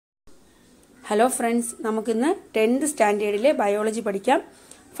Hello friends, നമുക്കിന്ന് 10th സ്റ്റാൻഡേർഡിലെ biology പഠിക്കാം.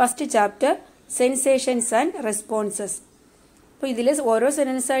 First chapter sensations and responses. അപ്പോൾ ഇതിൽ ഓരോ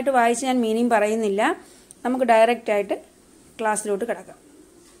സെന്റൻസ് ആയിട്ട് വായിച്ച് ഞാൻ മീനിങ് പറയുന്നില്ല. നമുക്ക് ഡയറക്റ്റ് ആയിട്ട് ക്ലാസ്സിലോട്ട് കിടക്കാം.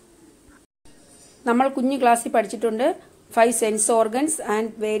 നമ്മൾ കുഞ്ഞു ക്ലാസ്സിൽ പഠിച്ചിട്ടുണ്ട് 5 സെൻസ് ഓർഗൻസ്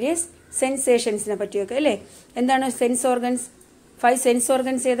ആൻഡ് വേരിയസ് സെൻസേഷൻസിനെ പറ്റിയൊക്കെ അല്ലേ. എന്താണ് സെൻസ് ഓർഗൻസ്? 5 സെൻസ്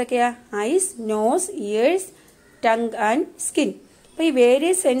ഓർഗൻസ് ഏതൊക്കെയാ? Ice, nose, years, tongue and skin. അപ്പോൾ ഈ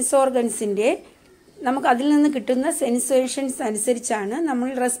വേരിയസ് സെൻസ് ഓർഗൻസിന്റെ നമുക്ക് അതിൽ നിന്ന് കിട്ടുന്ന സെൻസേഷൻസ് അനുസരിച്ചാണ് നമ്മൾ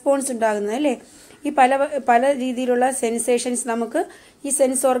റെസ്പോൺസ് ഉണ്ടാകുന്നത് അല്ലേ. ഈ പല രീതിയിലുള്ള സെൻസേഷൻസ് നമുക്ക് ഈ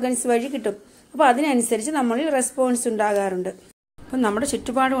സെൻസ് ഓർഗൻസ് വഴി കിട്ടും. അപ്പോൾ അതിനനുസരിച്ച് നമ്മളിൽ റെസ്പോൺസ് ഉണ്ടാകാറുണ്ട്. അപ്പം നമ്മുടെ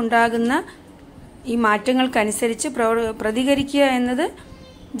ചുറ്റുപാടും ഉണ്ടാകുന്ന ഈ മാറ്റങ്ങൾക്കനുസരിച്ച് പ്രതികരിക്കുക എന്നത്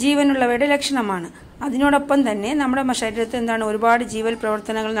ജീവനുള്ളവയുടെ ലക്ഷണമാണ്. അതിനോടൊപ്പം തന്നെ നമ്മുടെ ശരീരത്തിൽ എന്താണ് ഒരുപാട് ജീവൽ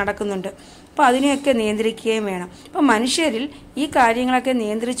പ്രവർത്തനങ്ങൾ നടക്കുന്നുണ്ട്. അപ്പോൾ അതിനെയൊക്കെ നിയന്ത്രിക്കുകയും വേണം. അപ്പോൾ മനുഷ്യരിൽ ഈ കാര്യങ്ങളൊക്കെ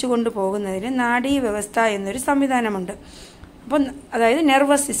നിയന്ത്രിച്ചു കൊണ്ടുപോകുന്നതിന് നാഡീ വ്യവസ്ഥ എന്നൊരു സംവിധാനമുണ്ട്. അപ്പം അതായത്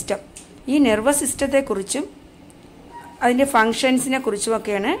നെർവസ് സിസ്റ്റം. ഈ നെർവസ് സിസ്റ്റത്തെക്കുറിച്ചും അതിൻ്റെ ഫങ്ഷൻസിനെ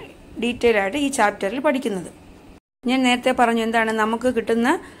കുറിച്ചുമൊക്കെയാണ് ഡീറ്റെയിൽ ആയിട്ട് ഈ ചാപ്റ്ററിൽ പഠിക്കുന്നത്. ഞാൻ നേരത്തെ പറഞ്ഞു എന്താണ് നമുക്ക് കിട്ടുന്ന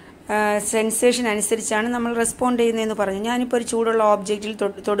സെൻസേഷൻ അനുസരിച്ചാണ് നമ്മൾ റെസ്പോണ്ട് ചെയ്യുന്നതെന്ന് പറഞ്ഞു. ഞാനിപ്പോൾ ഒരു ചൂടുള്ള ഓബ്ജക്റ്റിൽ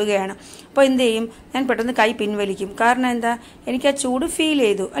തൊടുകയാണ്. അപ്പോൾ എന്ത് ചെയ്യും? ഞാൻ പെട്ടെന്ന് കൈ പിൻവലിക്കും. കാരണം എന്താ? എനിക്ക് ആ ചൂട് ഫീൽ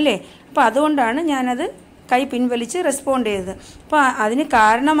ചെയ്തു അല്ലേ. അപ്പോൾ അതുകൊണ്ടാണ് ഞാനത് കൈ പിൻവലിച്ച് റെസ്പോണ്ട് ചെയ്തത്. അപ്പോൾ അതിന്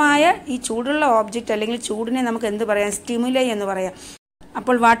കാരണമായ ഈ ചൂടുള്ള ഓബ്ജക്റ്റ് അല്ലെങ്കിൽ ചൂടിനെ നമുക്ക് എന്ത് പറയാം? സ്റ്റിമുലൈ എന്ന് പറയാം.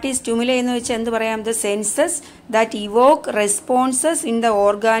 അപ്പോൾ വാട്ട് ഈസ് സ്റ്റിമുലൈ എന്ന് വെച്ചാൽ എന്ത് പറയാം? The census that Evoque responses in the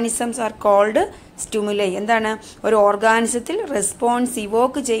organisms are called stimuli. എന്താണ്? ഒരു ഓർഗാനിസത്തിൽ റെസ്പോൺസ്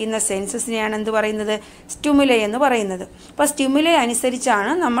ഇവോക്ക് ചെയ്യുന്ന സെൻസസിനെയാണ് എന്ത് പറയുന്നത്? സ്റ്റിമുലൈ എന്ന് പറയുന്നത്. അപ്പോൾ സ്റ്റിമുലൈ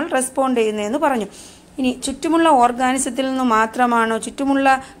അനുസരിച്ചാണ് നമ്മൾ റെസ്പോണ്ട് ചെയ്യുന്നതെന്ന് പറഞ്ഞു. ഇനി ചുറ്റുമുള്ള ഓർഗാനിസത്തിൽ നിന്ന് മാത്രമാണോ, ചുറ്റുമുള്ള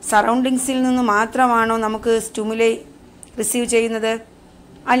സറൗണ്ടിങ്സിൽ നിന്ന് മാത്രമാണോ നമുക്ക് സ്റ്റിമുലൈ റിസീവ് ചെയ്യുന്നത്?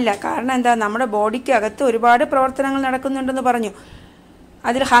 അല്ല. കാരണം എന്താ? നമ്മുടെ ബോഡിക്ക് അകത്ത് ഒരുപാട് പ്രവർത്തനങ്ങൾ നടക്കുന്നുണ്ടെന്ന് പറഞ്ഞു.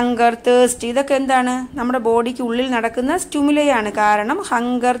 അതിൽ ഹങ്കർ, തേഴ്സ്റ്റ് ഇതൊക്കെ എന്താണ്? നമ്മുടെ ബോഡിക്ക് ഉള്ളിൽ നടക്കുന്ന സ്റ്റിമുലൈ ആണ്. കാരണം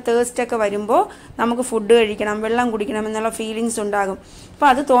ഹങ്കർ, തേഴ്സ്റ്റ് ഒക്കെ വരുമ്പോൾ നമുക്ക് ഫുഡ് കഴിക്കണം, വെള്ളം കുടിക്കണം എന്നുള്ള ഫീലിങ്സ് ഉണ്ടാകും. അപ്പോൾ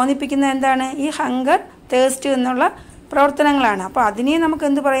അത് തോന്നിപ്പിക്കുന്ന എന്താണ്? ഈ ഹങ്കർ, തേഴ്സ്റ്റ് എന്നുള്ള പ്രവർത്തനങ്ങളാണ്. അപ്പോൾ അതിനെ നമുക്ക്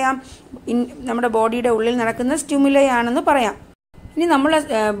എന്ത് പറയാം? നമ്മുടെ ബോഡിയുടെ ഉള്ളിൽ നടക്കുന്ന സ്റ്റിമുലൈ ആണെന്ന് പറയാം. ഇനി നമ്മൾ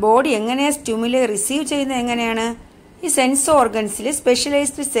ബോഡി എങ്ങനെയാണ് സ്റ്റിമുലൈ റിസീവ് ചെയ്യുന്നത്? എങ്ങനെയാണ്? ഈ സെൻസ് ഓർഗൻസിൽ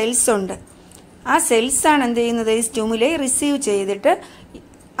സ്പെഷ്യലൈസ്ഡ് സെൽസ് ഉണ്ട്. ആ സെൽസാണ് എന്ത് ചെയ്യുന്നത്? ഈ സ്റ്റിമുലൈ റിസീവ് ചെയ്തിട്ട്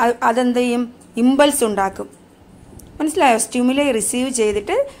അതെന്ത് ചെയ്യും? ഇമ്പൾസ് ഉണ്ടാക്കും. മനസ്സിലായോ? സ്റ്റിമുലൈ റിസീവ്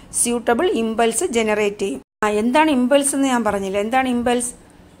ചെയ്തിട്ട് സ്യൂട്ടബിൾ ഇമ്പൾസ് ജനറേറ്റ് ചെയ്യും. എന്താണ് ഇമ്പൾസ് എന്ന് ഞാൻ പറഞ്ഞില്ല. എന്താണ് ഇമ്പൾസ്?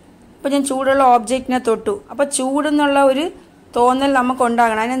 അപ്പോൾ ഞാൻ ചൂടുള്ള ഓബ്ജക്റ്റിനെ തൊട്ടു. അപ്പോൾ ചൂടെന്നുള്ള ഒരു തോന്നൽ നമുക്ക്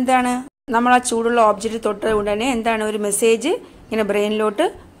ഉണ്ടാകണം. അതിനെന്താണ്? നമ്മൾ ആ ചൂടുള്ള ഓബ്ജക്റ്റ് തൊട്ട ഉടനെ എന്താണ്? ഒരു മെസ്സേജ് ഇങ്ങനെ ബ്രെയിനിലോട്ട്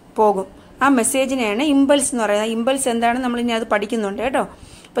പോകും. ആ മെസ്സേജിനെയാണ് ഇമ്പൾസ് എന്ന് പറയുന്നത്. ഇമ്പൾസ് എന്താണ്? നമ്മൾ ഇനി അത് പഠിക്കുന്നുണ്ട് കേട്ടോ.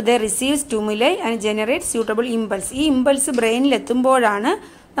 അപ്പോൾ ദേ receive stimuli and generate suitable impulse. ഈ ഇമ്പൾസ് ബ്രെയിനിൽ എത്തുമ്പോഴാണ്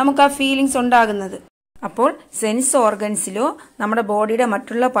നമുക്ക് ആ ഫീലിങ്സ് ഉണ്ടാകുന്നത്. അപ്പോൾ സെൻസ് ഓർഗൻസിലോ നമ്മുടെ ബോഡിയുടെ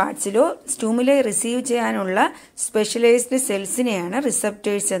മറ്റുള്ള പാർട്സിലോ സ്റ്റിമുലൈ റിസീവ് ചെയ്യാനുള്ള സ്പെഷ്യലൈസ്ഡ് സെൽസിനെയാണ്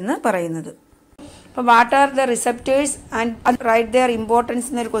റിസപ്റ്റേഴ്സ് എന്ന് പറയുന്നത്. അപ്പോൾ what are the receptors and right there importance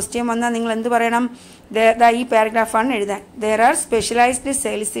എന്നൊരു ക്വസ്റ്റ്യൻ വന്നാൽ നിങ്ങൾ എന്ത് പറയണം? ഈ പാരഗ്രാഫാണ് എഴുതാൻ. There R specialised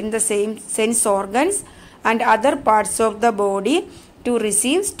cells in the same sense organs and other parts of the body to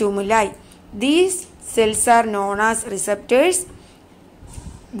receive stimuli. These cells are known as receptors.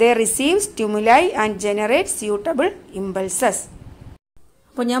 They receive stimuli and generate suitable impulses.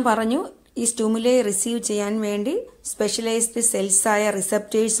 അപ്പോൾ ഞാൻ പറഞ്ഞു ഈ stimuli receive ചെയ്യാൻ വേണ്ടി specialised cells ആയ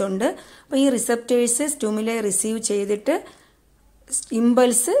receptors ഉണ്ട്. അപ്പോൾ ഈ റിസപ്റ്റേഴ്സ് സ്റ്റിമുലൈ റിസീവ് ചെയ്തിട്ട്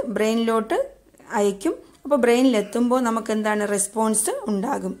ഇമ്പൾസ് ബ്രെയിനിലോട്ട് അയക്കും. അപ്പോൾ ബ്രെയിനിലെത്തുമ്പോൾ നമുക്ക് എന്താണ്? റെസ്പോൺസ്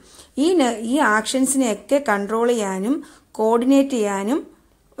ഉണ്ടാകും. ഈ ആക്ഷൻസിനെയൊക്കെ കൺട്രോൾ ചെയ്യാനും കോർഡിനേറ്റ് ചെയ്യാനും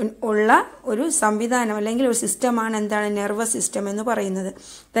ഉള്ള ഒരു സംവിധാനം അല്ലെങ്കിൽ ഒരു സിസ്റ്റമാണ് എന്താണ്? നെർവസ് സിസ്റ്റം എന്ന് പറയുന്നത്.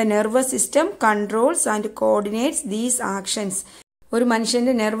 The nervous system controls and coordinates these actions. ഒരു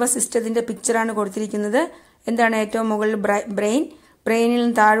മനുഷ്യന്റെ നെർവസ് സിസ്റ്റത്തിന്റെ പിക്ചറാണ് കൊടുത്തിരിക്കുന്നത്. എന്താണ്? ഏറ്റവും മുകളിൽ ബ്രെയിനിൽ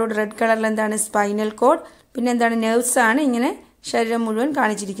നിന്ന് താഴോട്ട് റെഡ് കളറിൽ എന്താണ്? Spinal cord. പിന്നെ എന്താണ്? നെർവ്സ് ആണ് ഇങ്ങനെ ശരീരം മുഴുവൻ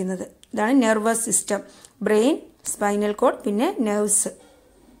കാണിച്ചിരിക്കുന്നത്. ഇതാണ് nervous system. Brain, spinal cord, പിന്നെ നെർവ്സ്.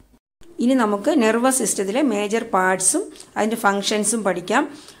 ഇനി നമുക്ക് നെർവസ് സിസ്റ്റത്തിലെ മേജർ പാർട്സും അതിൻ്റെ ഫങ്ഷൻസും പഠിക്കാം.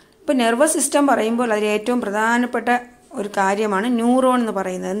 ഇപ്പോൾ നെർവസ് സിസ്റ്റം പറയുമ്പോൾ അതിൽ ഏറ്റവും പ്രധാനപ്പെട്ട ഒരു കാര്യമാണ് ന്യൂറോൺ എന്ന്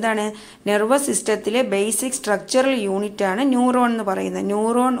പറയുന്നത്. എന്താണ്? നെർവസ് സിസ്റ്റത്തിലെ ബേസിക് സ്ട്രക്ചറൽ യൂണിറ്റ് ആണ് ന്യൂറോൺ എന്ന് പറയുന്നത്.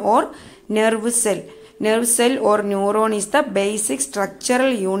 Neuron or nerve cell. Nerve cell or neuron is the basic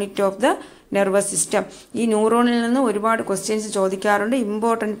structural unit of the nervous system. ഈ ന്യൂറോണിൽ നിന്ന് ഒരുപാട് ക്വസ്റ്റ്യൻസ് ചോദിക്കാറുണ്ട്.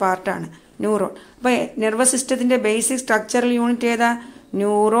 ഇമ്പോർട്ടൻറ്റ് പാർട്ടാണ് ന്യൂറോൺ. അപ്പോൾ നെർവസ് സിസ്റ്റത്തിന്റെ ബേസിക് സ്ട്രക്ചറൽ യൂണിറ്റ് ഏതാ?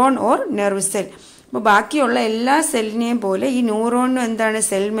 Neuron or nerve cell. അപ്പോൾ ബാക്കിയുള്ള എല്ലാ സെല്ലിനെയും പോലെ ഈ ന്യൂറോണിനും എന്താണ്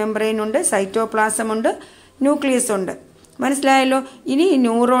സെൽ മെംബ്രെയിൻ ഉണ്ട്, സൈറ്റോപ്ലാസം ഉണ്ട്, ന്യൂക്ലിയസ് ഉണ്ട്. മനസ്സിലായല്ലോ. ഇനി ഈ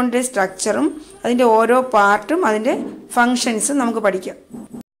ന്യൂറോണിന്റെ സ്ട്രക്ചറും അതിന്റെ ഓരോ പാർട്ടും അതിന്റെ ഫങ്ഷൻസും നമുക്ക് പഠിക്കാം.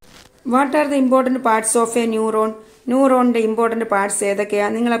 What are the important parts of A neuron? ന്യൂറോണിന്റെ important parts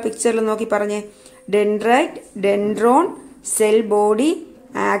ഏതൊക്കെയാണ്? നിങ്ങൾ ആ പിക്ചറിൽ നോക്കി പറഞ്ഞേ. Dendrite, dendron, cell body,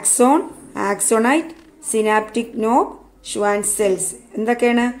 axon, ആക്സോണൈറ്റ്, synaptic knob, Schwann cells.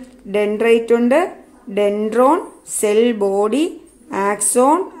 എന്തൊക്കെയാണ്? ഡെൻഡ്രൈറ്റ് ഉണ്ട്, dendron, cell body,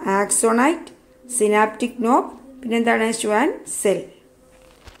 axon, ആക്സോണൈറ്റ്, synaptic knob, പിന്നെന്താണ്? Schwann cell.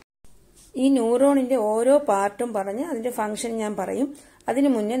 ഈ ന്യൂറോണിന്റെ ഓരോ പാർട്ടും പറഞ്ഞ് അതിന്റെ ഫംഗ്ഷൻ ഞാൻ പറയും. അതിനു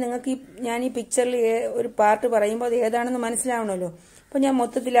മുന്നേ നിങ്ങൾക്ക് ഞാൻ ഈ പിക്ചറിൽ ഒരു പാർട്ട് പറയുമ്പോൾ അത് ഏതാണെന്ന് മനസ്സിലാവണമല്ലോ. അപ്പോൾ ഞാൻ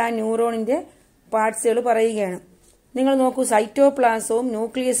മൊത്തത്തിൽ ആ ന്യൂറോണിന്റെ പാർട്സുകൾ പറയുകയാണ്. നിങ്ങൾ നോക്കൂ, സൈറ്റോപ്ലാസവും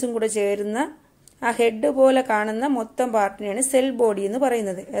ന്യൂക്ലിയസും കൂടെ ചേരുന്ന ആ ഹെഡ് പോലെ കാണുന്ന മൊത്തം പാർട്ടിനെയാണ് സെൽ ബോഡി എന്ന്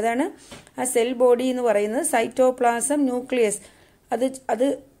പറയുന്നത്. ഏതാണ് ആ സെൽ ബോഡി എന്ന് പറയുന്നത്? സൈറ്റോപ്ലാസം, ന്യൂക്ലിയസ് അത്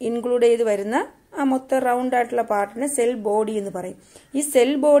ഇൻക്ലൂഡ് ചെയ്ത് വരുന്ന ആ മൊത്തം റൗണ്ട് ആയിട്ടുള്ള പാർട്ടിനെ സെൽ ബോഡി എന്ന് പറയും. ഈ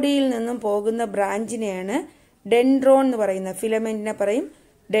സെൽ ബോഡിയിൽ നിന്നും പോകുന്ന ബ്രാഞ്ചിനെയാണ് ഡെൻഡ്രോൺ എന്ന് പറയുന്നത്. ഫിലമെന്റിനെ പറയും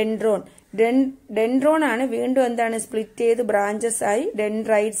ഡെൻഡ്രോൺ. ഡെൻഡ്രോൺ ആണ് വീണ്ടും എന്താണ് സ്പ്ലിറ്റ് ചെയ്ത് ബ്രാഞ്ചസ് ആയി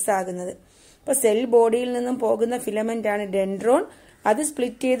ഡെൻഡ്രൈറ്റ്സ് ആകുന്നത്. അപ്പൊ സെൽ ബോഡിയിൽ നിന്നും പോകുന്ന ഫിലമെന്റ് ആണ് ഡെൻഡ്രോൺ. അത്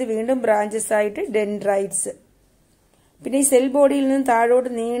സ്പ്ലിറ്റ് ചെയ്ത് വീണ്ടും ബ്രാഞ്ചസ് ആയിട്ട് ഡെൻഡ്രൈറ്റ്സ്. പിന്നെ ഈ സെൽ ബോഡിയിൽ നിന്നും താഴോട്ട്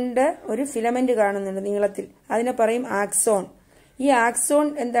നീണ്ട ഒരു ഫിലമെന്റ് കാണുന്നുണ്ട് നീളത്തിൽ. അതിനെ പറയും ആക്സോൺ. ഈ ആക്സോൺ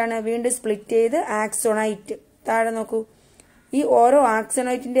എന്താണ് വീണ്ടും സ്പ്ലിറ്റ് ചെയ്ത് ആക്സോണൈറ്റ്. താഴെ നോക്കൂ, ഈ ഓരോ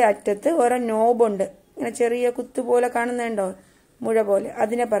ആക്സോണൈറ്റിന്റെ അറ്റത്ത് ഓരോ നോബുണ്ട്. ഇങ്ങനെ ചെറിയ കുത്തുപോലെ കാണുന്നുണ്ടോ, മുഴ പോലെ.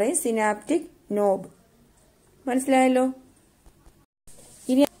 അതിനെ പറയും സിനാപ്റ്റിക് നോബ്. മനസ്സിലായല്ലോ.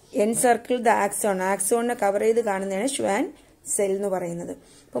 ഇനി എൻസർക്കിൾ ദ ആക്സോൺ. ആക്സോണിനെ കവർ ചെയ്ത് കാണുന്നതാണ് ഷ്വാൻ സെൽ എന്ന് പറയുന്നത്.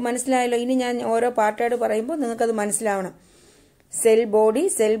 അപ്പോൾ മനസ്സിലായല്ലോ. ഇനി ഞാൻ ഓരോ പാർട്ടായിട്ട് പറയുമ്പോൾ നിങ്ങൾക്കത് മനസ്സിലാവണം. സെൽ ബോഡി,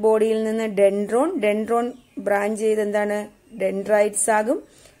 സെൽ ബോഡിയിൽ നിന്ന് ഡെൻഡ്രോൺ, ഡെൻഡ്രോൺ ബ്രാഞ്ച് ചെയ്ത് എന്താണ് ഡെൻഡ്രൈറ്റ്സ് ആകും.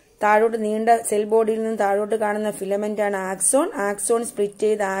 താഴോട്ട് നീണ്ട സെൽ ബോഡിയിൽ നിന്ന് താഴോട്ട് കാണുന്ന ഫിലമെന്റ് ആണ് ആക്സോൺ. ആക്സോൺ സ്പ്ലിറ്റ്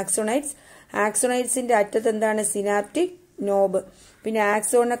ചെയ്ത് ആക്സോണൈറ്റ്സ്. ആക്സോണൈറ്റ്സിന്റെ അറ്റത്ത് എന്താണ് സിനാപ്റ്റിക് നോബ്. പിന്നെ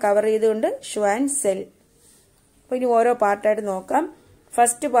ആക്സോണിനെ കവർ ചെയ്തുകൊണ്ട് ഷ്വാൻ സെൽ. അപ്പൊ ഇനി ഓരോ പാർട്ടായിട്ട് നോക്കാം.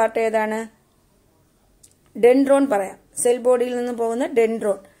 ഫസ്റ്റ് പാർട്ട് ഏതാണ്? ഡെൻഡ്രോൺ പറയാം. സെൽ ബോഡിയിൽ നിന്ന് പോകുന്ന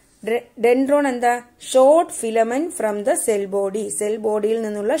ഡെൻഡ്രോൺ. ഡെൻഡ്രോൺ എന്താ? Short filament from the cell body. Cell ബോഡിയിൽ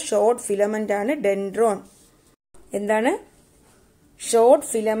നിന്നുള്ള ഷോർട്ട് ഫിലമെന്റ് ആണ് ഡെൻഡ്രോൺ. എന്താണ്? Short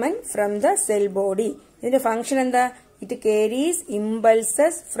filament from the cell body. ഇതിന്റെ ഫംഗ്ഷൻ എന്താ? It caries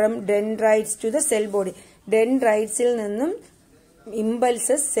impulses from dendrites to the cell body. ഡെൻഡ്രൈറ്റ്സിൽ നിന്നും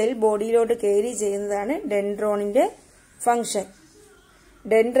ഇമ്പൾസസ് സെൽ ബോഡിയിലോട്ട് കേരി ചെയ്യുന്നതാണ് ഡെൻഡ്രോണിന്റെ ഫംഗ്ഷൻ.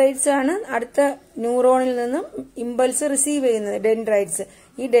 ഡെൻഡ്രൈറ്റ്സ് ആണ് അടുത്ത ന്യൂറോണിൽ നിന്നും ഇമ്പൾസ് റിസീവ് ചെയ്യുന്നത്. ഡെൻഡ്രൈറ്റ്സ്.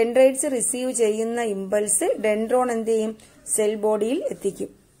 ഈ ഡെൻഡ്രൈറ്റ്സ് റിസീവ് ചെയ്യുന്ന ഇമ്പൾസ് ഡെൻഡ്രോൺ എന്ത് ചെയ്യും? സെൽ ബോഡിയിൽ എത്തിക്കും.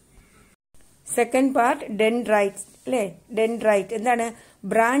 സെക്കൻഡ് പാർട്ട് ഡെൻഡ്രൈറ്റ്സ് അല്ലെ. ഡെൻഡ്രൈറ്റ് എന്താണ്?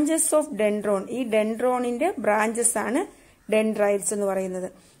 Branches of dendron. ഈ ഡെൻഡ്രോണിന്റെ ബ്രാഞ്ചസ് ആണ് ഡെൻഡ്രൈറ്റ്സ് എന്ന് പറയുന്നത്.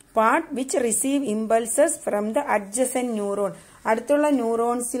 Part which receive impulses from the adjacent neuron. അടുത്തുള്ള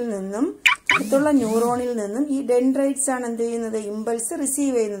ന്യൂറോണിൽ നിന്നും ഈ ഡെൻഡ്രൈറ്റ്സ് ആണ് എന്ത് ചെയ്യുന്നത്? ഇമ്പൾസ്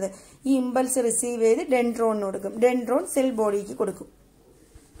റിസീവ് ചെയ്യുന്നത്. ഈ ഇമ്പൾസ് റിസീവ് ചെയ്ത് ഡെൻഡ്രോണിന് കൊടുക്കും. ഡെൻഡ്രോൺ സെൽ ബോഡിക്ക് കൊടുക്കും.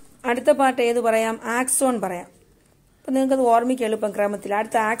 അടുത്ത പാർട്ട് ഏത് പറയാം? ആക്സോൺ പറയാം. അപ്പൊ നിങ്ങൾക്കത് ഓർമ്മിക്കുക എളുപ്പം ക്രമത്തിൽ.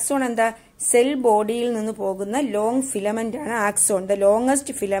 അടുത്ത ആക്സോൺ എന്താ? സെൽ ബോഡിയിൽ നിന്ന് പോകുന്ന ലോങ് ഫിലമെന്റ് ആണ് axon. The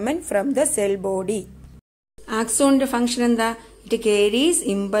longest filament from the cell body. ആക്സോണിന്റെ function എന്താ? It caries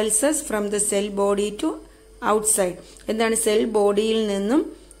impulses from the cell body to outside. എന്താണ്? സെൽ ബോഡിയിൽ നിന്നും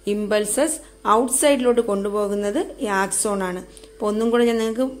ഇമ്പൾസസ് ഔട്ട്സൈഡിലോട്ട് കൊണ്ടുപോകുന്നത് ഈ ആക്സോൺ ആണ്. അപ്പൊ ഒന്നും കൂടെ ഞാൻ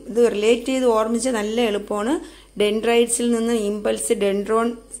നിങ്ങൾക്ക് ഇത് റിലേറ്റ് ചെയ്ത് ഓർമ്മിച്ച നല്ല എളുപ്പമാണ്. ഡെൻഡ്രൈറ്റ്സിൽ നിന്ന് ഇമ്പൾസ് ഡെൻഡ്രോൺ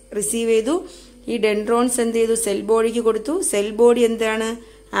റിസീവ് ചെയ്തു. ഈ ഡെൻഡ്രോൺസ് എന്ത് ചെയ്തു? സെൽ ബോഡിക്ക് കൊടുത്തു. സെൽ ബോഡി എന്താണ്?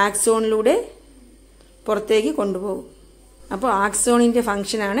 ആക്സോണിലൂടെ പുറത്തേക്ക് കൊണ്ടുപോകും. അപ്പോൾ ആക്സോണിന്റെ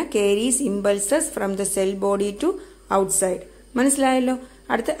ഫംഗ്ഷൻ ആണ് caries impulses from the cell body to outside. മനസ്സിലായല്ലോ.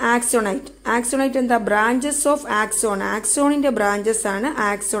 അടുത്ത ആക്സോണൈറ്റ്. ആക്സോണൈറ്റ് എന്താ? Branches of axon. ആക്സോണിന്റെ ബ്രാഞ്ചസ് ആണ്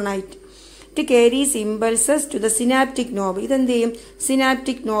ആക്സോണൈറ്റ്. It caries impulses to the synaptic knob. ഇതെന്ത് ചെയ്യും?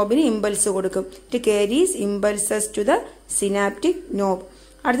 സിനാപ്റ്റിക് നോബിന് ഇമ്പൾസ് കൊടുക്കും. It caries impulses to the synaptic knob.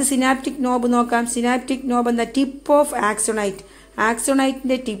 അടുത്ത സിനാപ്റ്റിക് നോബ് നോക്കാം. സിനാപ്റ്റിക് നോബ് എന്താ? Tip of ആക്സോണൈറ്റ്.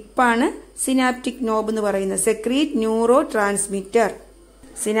 ആക്സോണൈറ്റിന്റെ ടിപ്പാണ് സിനാപ്റ്റിക് നോബ് എന്ന് പറയുന്നത്. Secrete neuro transmitter.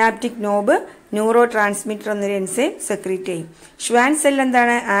 Synaptic knob neuro transmitter എന്നൊരു എൻസൈം സെക്രീറ്റ് ചെയ്യും. ഷ്വാൻ സെൽ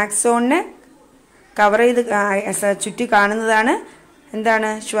എന്താണ്? ആക്സോണിനെ കവർ ചെയ്ത് ചുറ്റി കാണുന്നതാണ് എന്താണ്?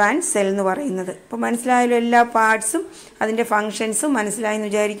 ഷ്വാൻ സെൽ എന്ന് പറയുന്നത്. അപ്പോൾ മനസ്സിലായാലും എല്ലാ പാർട്സും അതിന്റെ ഫംഗ്ഷൻസും മനസ്സിലായെന്ന്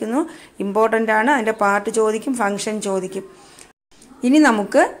വിചാരിക്കുന്നു. ഇമ്പോർട്ടന്റ് ആണ്. അതിന്റെ പാർട്ട് ചോദിക്കും, ഫംഗ്ഷൻ ചോദിക്കും. ഇനി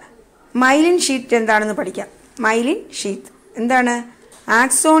നമുക്ക് മൈലിൻ ഷീറ്റ് എന്താണെന്ന് പഠിക്കാം. മൈലിൻ ഷീത്ത് എന്താണ്?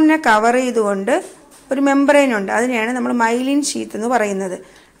 ആക്സോണിനെ കവർ ചെയ്തുകൊണ്ട് ഒരു മെംബ്രെയിൻ ഉണ്ട്. അതിനെയാണ് നമ്മൾ മൈലിൻ ഷീത്ത് എന്ന് പറയുന്നത്.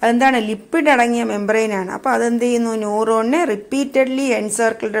 അതെന്താണ്? ലിപ്പിഡ് അടങ്ങിയ മെംബ്രെയിനാണ്. അപ്പോൾ അതെന്ത് ചെയ്യുന്നു? ന്യൂറോണിനെ റിപ്പീറ്റഡ്ലി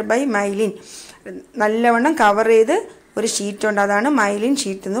എൻസർക്കിൾഡ് ബൈ മൈലിൻ, നല്ലവണ്ണം കവർ ചെയ്ത് ഒരു ഷീറ്റ് ഉണ്ട്. അതാണ് മൈലിൻ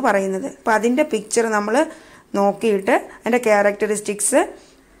ഷീറ്റ് എന്ന് പറയുന്നത്. അപ്പോൾ അതിൻ്റെ പിക്ചർ നമ്മൾ നോക്കിയിട്ട് അതിൻ്റെ ക്യാരക്ടറിസ്റ്റിക്സ്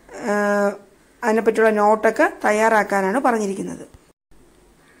അതിനെപ്പറ്റിയുള്ള നോട്ടൊക്കെ തയ്യാറാക്കാനാണ് പറഞ്ഞിരിക്കുന്നത്.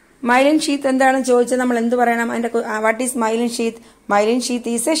 മൈലിൻ ഷീത്ത് എന്താണെന്ന് ചോദിച്ചാൽ നമ്മൾ എന്ത് പറയണം? അതിൻ്റെ what is myelin sheath? Myelin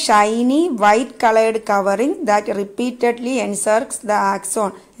sheath is A Shiny white coloured covering that repeatedly എൻസർക്സ് the axon.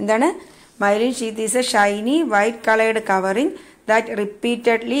 എന്താണ്? Myelin sheath is A Shiny white coloured covering that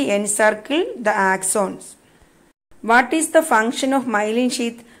repeatedly encircle the axons. What is the function of myelin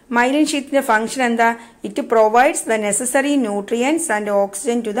sheath? Myelin ഷീത്തിന്റെ function എന്താ? It provides the necessary nutrients and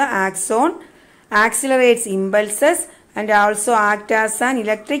oxygen to the axon, accelerates impulses and also act as an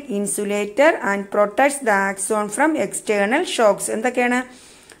electric insulator and protects the axon from external shocks. എന്തൊക്കെയാണ്?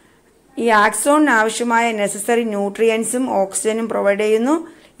 ഈ ആക്സോണിന് ആവശ്യമായ necessary ന്യൂട്രിയൻസും ഓക്സിജനും provide ചെയ്യുന്നു,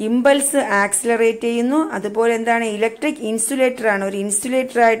 impulse accelerate ചെയ്യുന്നു, അതുപോലെ എന്താണ്? Electric insulator ആണ്, ഒരു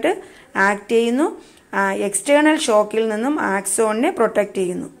ഇൻസുലേറ്റർ ആയിട്ട് ആക്ട് ചെയ്യുന്നു, എക്സ്റ്റേണൽ ഷോക്കിൽ നിന്നും ആക്സോണിനെ പ്രൊട്ടക്ട്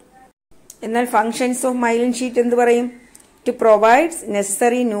ചെയ്യുന്നു. എന്നാൽ ഫങ്ഷൻസ് ഓഫ് മൈലിൻ ഷീറ്റ് എന്ത് പറയും? It provides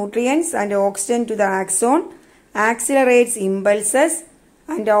necessary nutrients and oxygen to the axon, accelerates impulses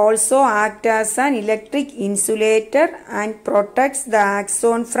and also act as an electric insulator and protects the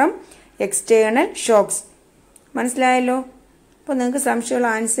axon from external shocks. മനസ്സിലായല്ലോ? അപ്പോൾ നിങ്ങൾക്ക്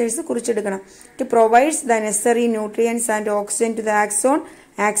സംശയമുള്ള answers കുറിച്ചെടുക്കണം. It provides the necessary nutrients and oxygen to the axon,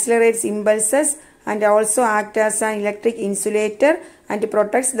 accelerates impulses and also act as an electric insulator and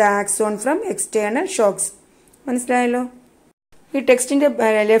protects the axon from external shocks. മനസ്സിലായല്ലോ? ഈ ടെക്സ്റ്റിന്റെ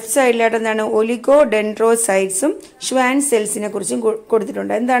left സൈഡിലായിട്ട് എന്താണ്? ഒലിഗോഡെൻഡ്രോസൈറ്റ്സും Schwann സെൽസിനെ കുറിച്ചും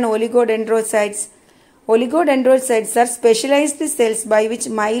കൊടുത്തിട്ടുണ്ട്. എന്താണ് oligodendrocytes? Oligodendrocytes R specialised cells by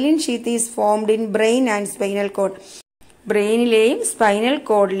which myelin sheath is formed in brain and spinal cord. ബ്രെയിനിലെയും spinal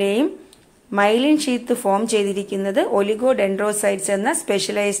കോഡിലെയും myelin sheath form ചെയ്തിരിക്കുന്നത് oligodendrocytes എന്ന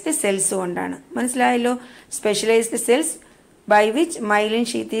സ്പെഷ്യലൈസ്ഡ് സെൽസ് കൊണ്ടാണ്. മനസ്സിലായല്ലോ? Specialised cells by which myelin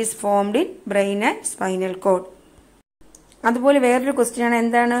sheath is formed in brain and spinal cord. അതുപോലെ വേറൊരു question ആണ്,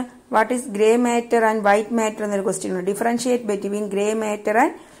 എന്താണ്? What is grey matter and white matter എന്നൊരു question ഉണ്ട്. Differentiate between grey matter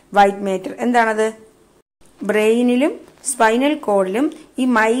and white matter. എന്താണത്? ബ്രെയിനിലും spinal കോഡിലും ഈ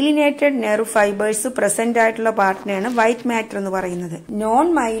മൈലിനേറ്റഡ് നെർവ് ഫൈബേഴ്സ് പ്രസന്റ് ആയിട്ടുള്ള പാർട്ടിനെയാണ് white matter എന്ന് പറയുന്നത്. നോൺ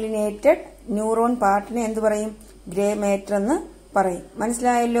മൈലിനേറ്റഡ് ന്യൂറോൺ പാർട്ടിനെ എന്ത് പറയും? ഗ്രേ മാറ്റർ എന്ന് പറയും.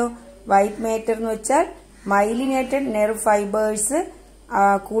 മനസ്സിലായല്ലോ? വൈറ്റ് മാറ്റർ എന്ന് വെച്ചാൽ മൈലിനേറ്റഡ് നെർവ് ഫൈബേഴ്സ്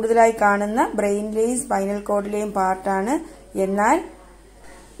കൂടുതലായി കാണുന്ന ബ്രെയിനിലെയും സ്പൈനൽ കോഡിലെയും പാർട്ടാണ്. എന്നാൽ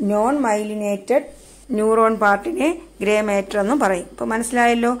non myelinated neuron പാർട്ടിനെ grey matter എന്നും പറയും. ഇപ്പോൾ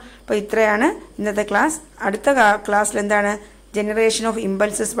മനസ്സിലായല്ലോ? അപ്പോൾ ഇത്രയാണ് ഇന്നത്തെ ക്ലാസ്. അടുത്ത ക്ലാസ്സിൽ എന്താണ്? ജനറേഷൻ ഓഫ്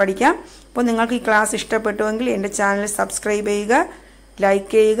ഇമ്പൾസസ് പഠിക്കാം. അപ്പോൾ നിങ്ങൾക്ക് ഈ ക്ലാസ് ഇഷ്ടപ്പെട്ടുവെങ്കിൽ എൻ്റെ ചാനൽ സബ്സ്ക്രൈബ് ചെയ്യുക, ലൈക്ക്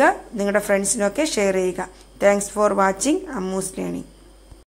ചെയ്യുക, നിങ്ങളുടെ ഫ്രണ്ട്സിനൊക്കെ ഷെയർ ചെയ്യുക. Thanks for watching Ammu's learning.